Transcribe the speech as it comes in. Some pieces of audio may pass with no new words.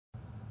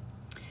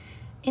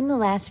In the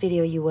last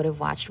video you would have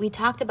watched, we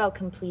talked about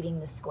completing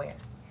the square,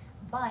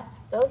 but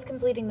those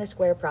completing the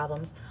square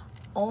problems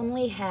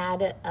only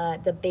had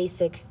the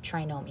basic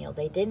trinomial.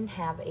 They didn't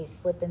have a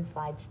slip and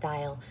slide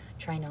style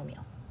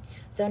trinomial.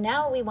 So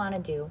now what we want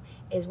to do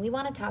is we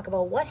want to talk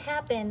about what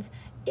happens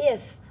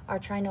if our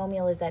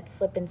trinomial is that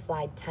slip and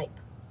slide type.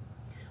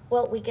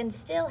 Well, we can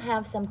still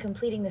have some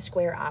completing the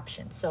square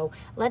options. So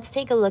let's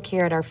take a look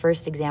here at our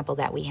first example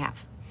that we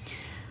have.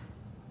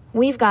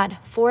 We've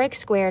got 4x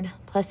squared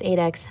plus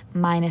 8x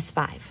minus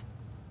 5.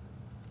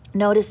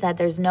 Notice that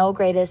there's no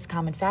greatest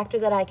common factor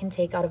that I can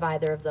take out of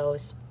either of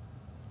those.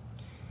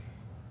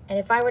 And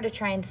if I were to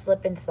try and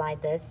slip and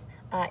slide this,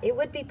 it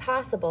would be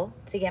possible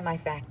to get my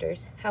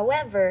factors.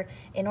 However,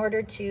 in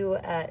order to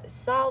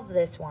solve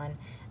this one,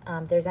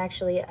 there's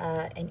actually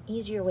an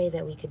easier way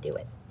that we could do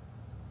it.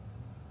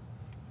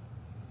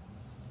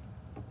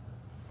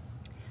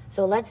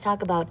 So let's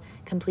talk about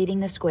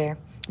completing the square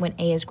when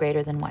a is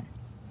greater than 1.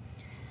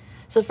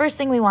 So the first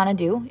thing we want to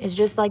do is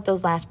just like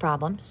those last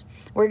problems,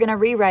 we're going to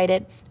rewrite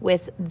it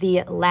with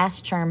the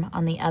last term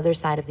on the other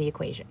side of the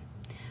equation.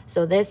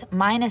 So this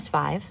minus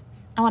 5,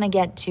 I want to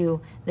get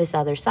to this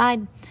other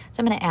side, so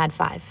I'm going to add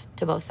 5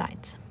 to both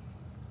sides.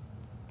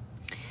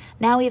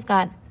 Now we've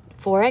got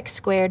 4x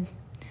squared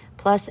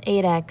plus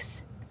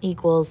 8x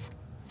equals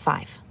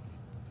 5.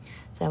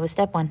 So that was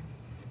step 1.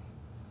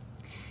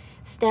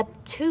 Step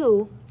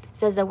 2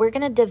 says that we're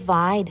going to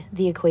divide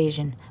the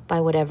equation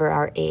by whatever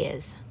our a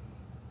is.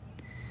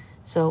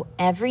 So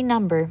every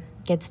number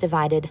gets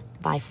divided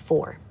by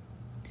 4.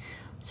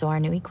 So our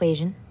new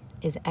equation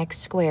is x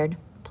squared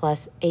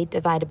plus 8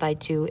 divided by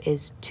 2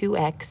 is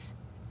 2x,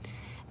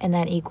 and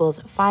that equals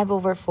 5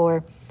 over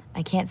 4.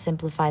 I can't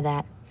simplify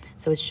that,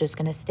 so it's just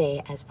going to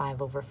stay as 5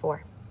 over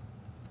 4.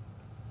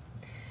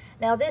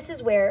 Now this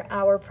is where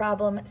our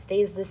problem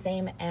stays the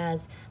same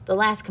as the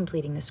last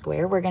completing the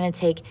square. We're going to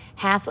take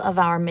half of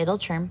our middle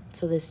term,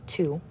 so this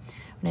 2.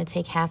 I'm going to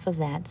take half of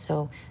that,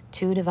 so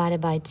 2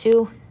 divided by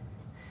 2,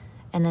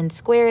 and then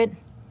square it.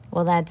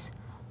 Well, that's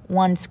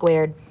 1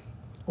 squared,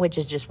 which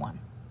is just 1.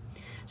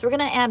 So we're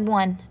going to add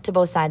 1 to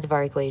both sides of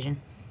our equation.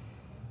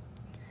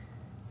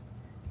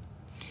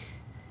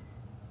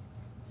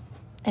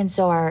 And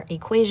so our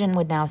equation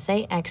would now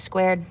say x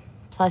squared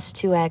plus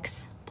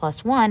 2x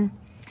plus 1.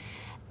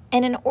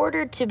 And in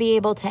order to be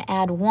able to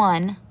add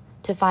 1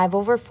 to 5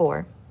 over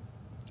 4,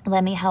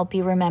 let me help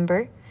you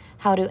remember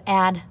how to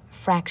add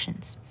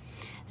fractions.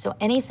 So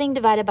anything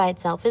divided by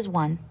itself is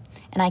 1,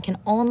 and I can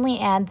only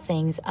add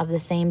things of the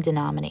same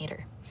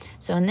denominator.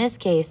 So in this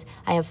case,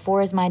 I have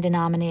 4 as my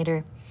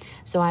denominator,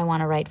 so I want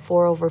to write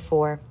 4 over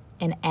 4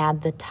 and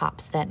add the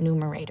tops, that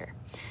numerator.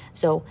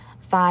 So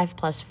 5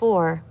 plus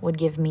 4 would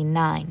give me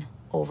 9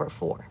 over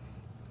 4.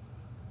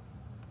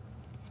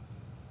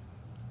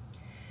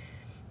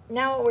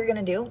 Now what we're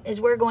going to do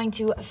is we're going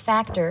to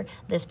factor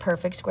this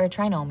perfect square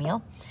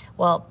trinomial.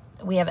 Well,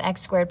 we have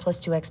x squared plus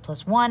 2x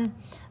plus 1.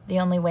 The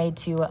only way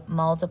to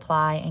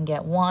multiply and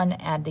get 1,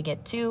 add to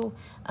get 2,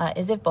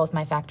 is if both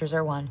my factors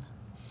are 1.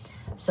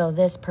 So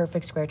this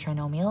perfect square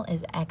trinomial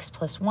is x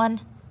plus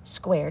 1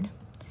 squared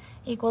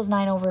equals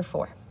 9 over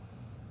 4.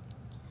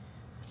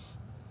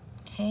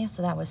 Okay,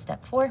 so that was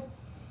step 4.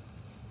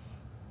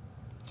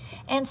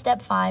 And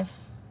step 5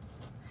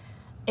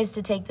 is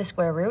to take the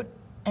square root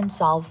and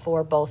solve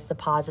for both the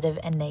positive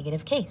and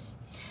negative case.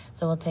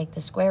 So we'll take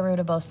the square root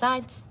of both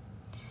sides.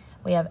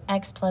 We have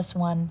x plus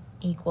 1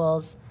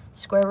 equals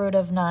square root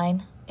of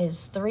 9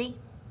 is 3,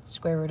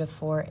 square root of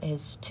 4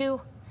 is 2,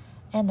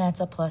 and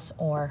that's a plus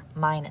or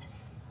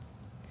minus.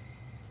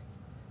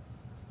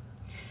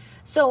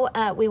 So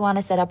we want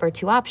to set up our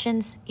two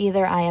options.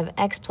 Either I have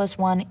x plus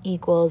 1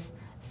 equals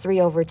 3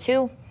 over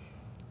 2,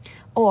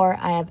 or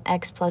I have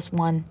x plus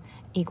 1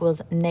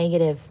 equals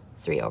negative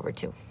 3 over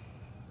 2.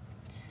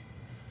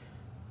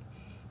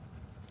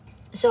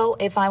 So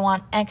if I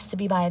want x to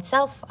be by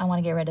itself, I want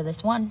to get rid of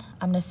this 1.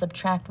 I'm going to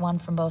subtract 1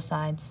 from both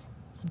sides.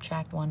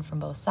 Subtract 1 from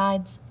both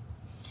sides.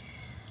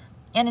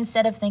 And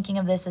instead of thinking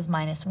of this as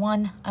minus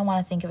 1, I want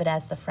to think of it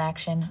as the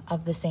fraction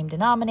of the same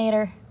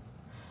denominator.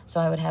 So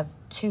I would have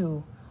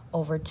 2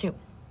 over 2.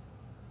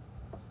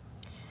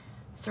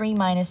 3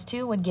 minus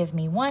 2 would give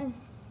me 1,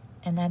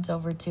 and that's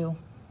over 2.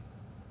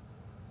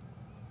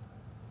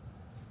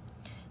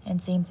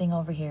 And same thing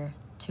over here,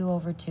 2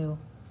 over 2.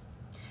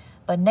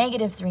 But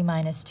negative 3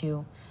 minus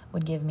 2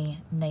 would give me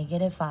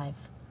negative 5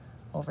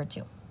 over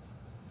 2.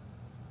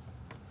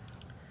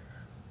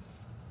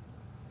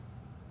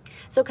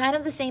 So kind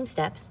of the same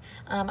steps.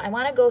 I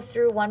want to go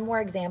through one more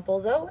example,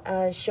 though,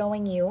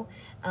 showing you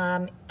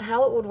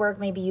how it would work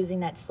maybe using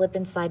that slip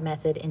and slide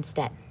method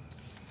instead.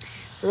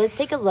 So let's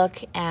take a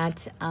look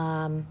at,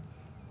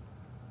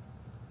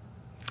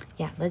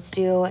 let's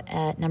do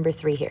number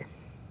 3 here.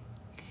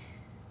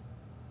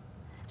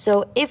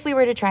 So if we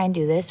were to try and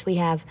do this, we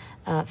have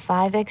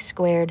 5x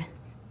squared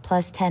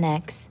plus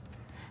 10x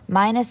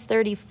minus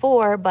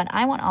 34, but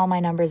I want all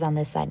my numbers on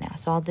this side now.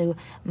 So I'll do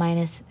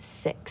minus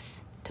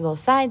 6 to both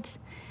sides.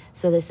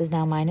 So this is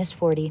now minus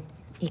 40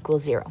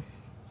 equals 0.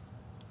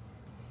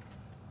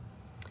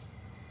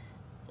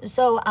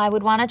 So I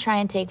would want to try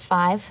and take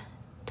 5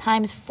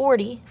 times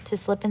 40 to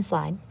slip and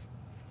slide.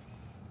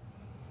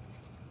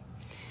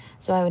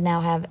 So I would now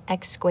have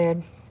x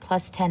squared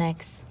plus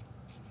 10x,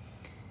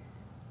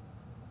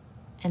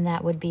 and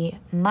that would be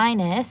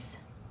minus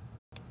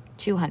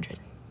 200.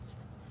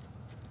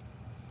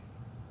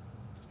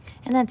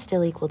 And that's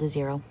still equal to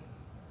 0.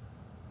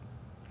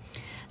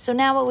 So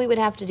now what we would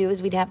have to do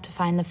is we'd have to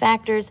find the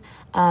factors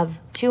of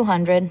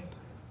 200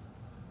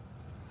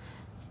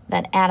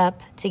 that add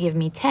up to give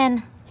me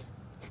 10.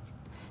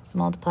 So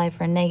multiply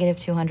for a negative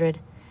 200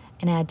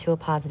 and add to a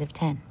positive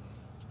 10.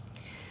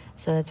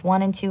 So that's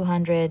 1 and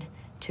 200,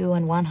 2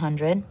 and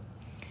 100,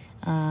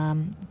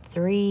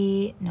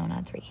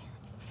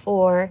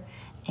 4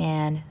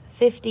 and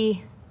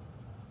 50,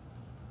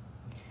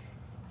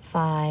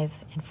 5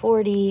 and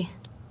 40,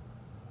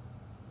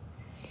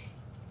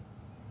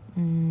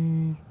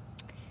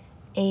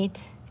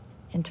 8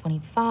 and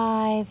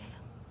 25,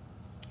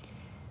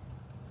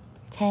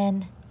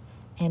 10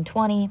 and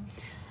 20.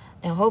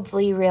 Now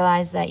hopefully you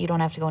realize that you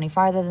don't have to go any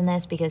farther than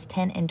this, because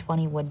 10 and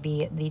 20 would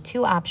be the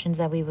two options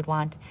that we would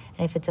want.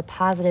 And if it's a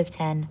positive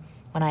 10,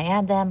 when I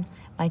add them,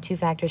 my two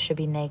factors should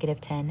be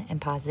negative 10 and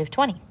positive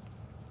 20.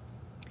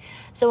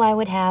 So I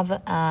would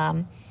have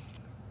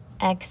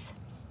x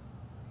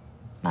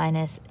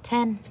minus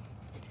 10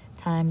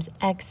 times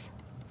x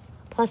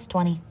plus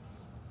 20.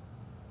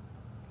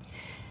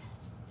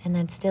 And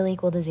that's still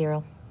equal to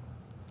 0.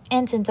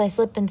 And since I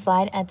slip and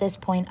slide, at this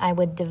point I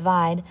would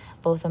divide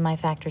both of my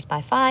factors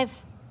by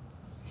 5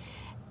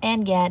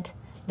 and get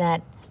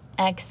that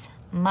x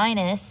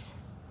minus,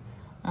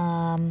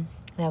 that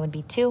would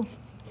be 2,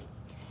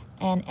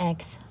 and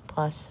x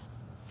plus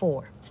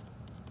 4.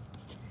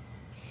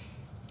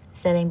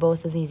 Setting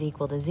both of these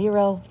equal to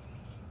 0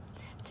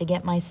 to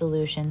get my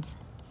solutions.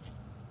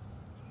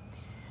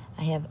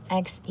 I have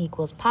x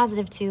equals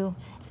positive 2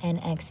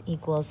 and x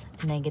equals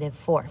negative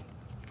 4.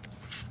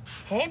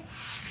 Okay?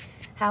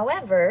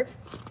 However,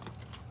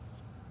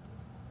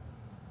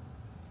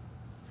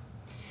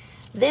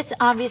 this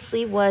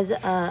obviously was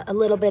a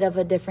little bit of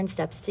a different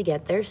steps to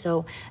get there.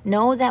 So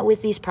know that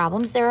with these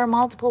problems, there are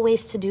multiple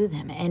ways to do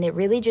them. And it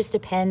really just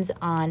depends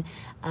on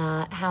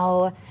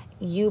how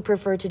you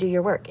prefer to do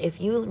your work.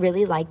 If you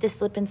really like the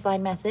slip and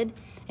slide method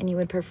and you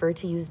would prefer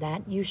to use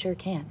that, you sure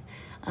can.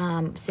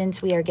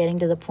 Since we are getting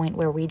to the point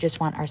where we just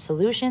want our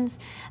solutions,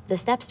 the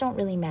steps don't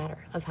really matter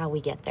of how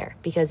we get there,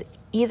 because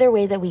either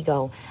way that we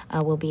go,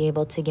 we'll be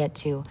able to get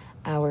to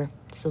our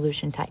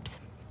solution types.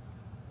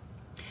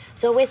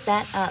 So with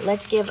that,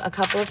 let's give a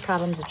couple of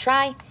problems a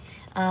try.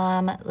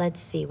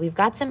 Let's see, we've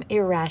got some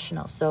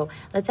irrational. So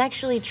let's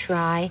actually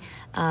try,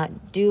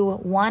 do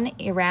one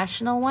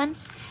irrational one.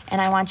 And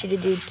I want you to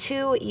do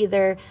 2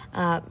 either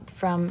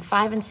from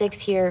 5 and 6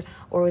 here,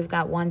 or we've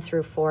got 1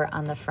 through 4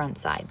 on the front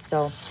side.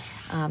 So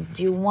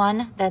do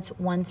 1 that's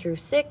 1 through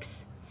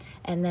 6,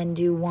 and then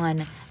do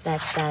 1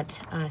 that's that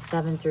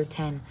 7 through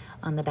 10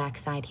 on the back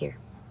side here.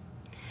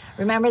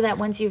 Remember that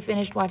once you've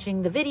finished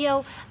watching the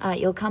video,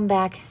 you'll come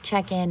back,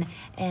 check in,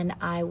 and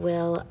I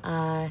will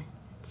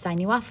sign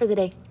you off for the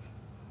day.